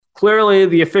clearly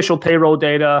the official payroll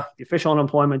data, the official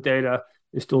unemployment data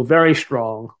is still very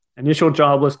strong. Initial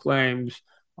jobless claims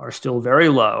are still very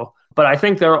low. But I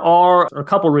think there are a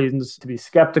couple reasons to be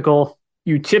skeptical.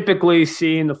 You typically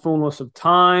see in the fullness of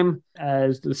time,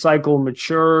 as the cycle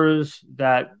matures,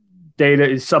 that data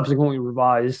is subsequently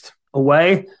revised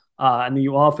away. And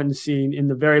you often see in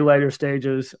the very later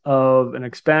stages of an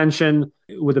expansion,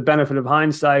 with the benefit of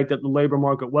hindsight, that the labor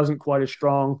market wasn't quite as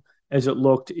strong as it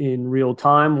looked in real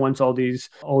time once all these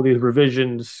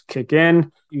revisions kick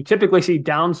in. You typically see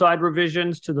downside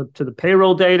revisions to the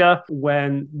payroll data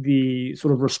when the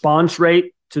sort of response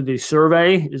rate to the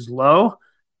survey is low.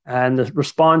 And the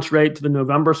response rate to the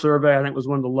November survey, I think, was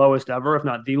one of the lowest ever, if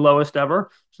not the lowest ever.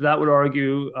 So that would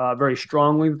argue very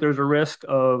strongly that there's a risk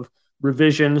of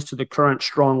revisions to the current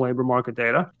strong labor market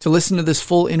data. To listen to this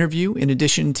full interview, in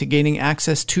addition to gaining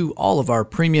access to all of our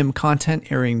premium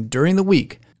content airing during the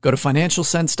week, go to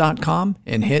financialsense.com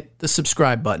and hit the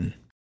subscribe button.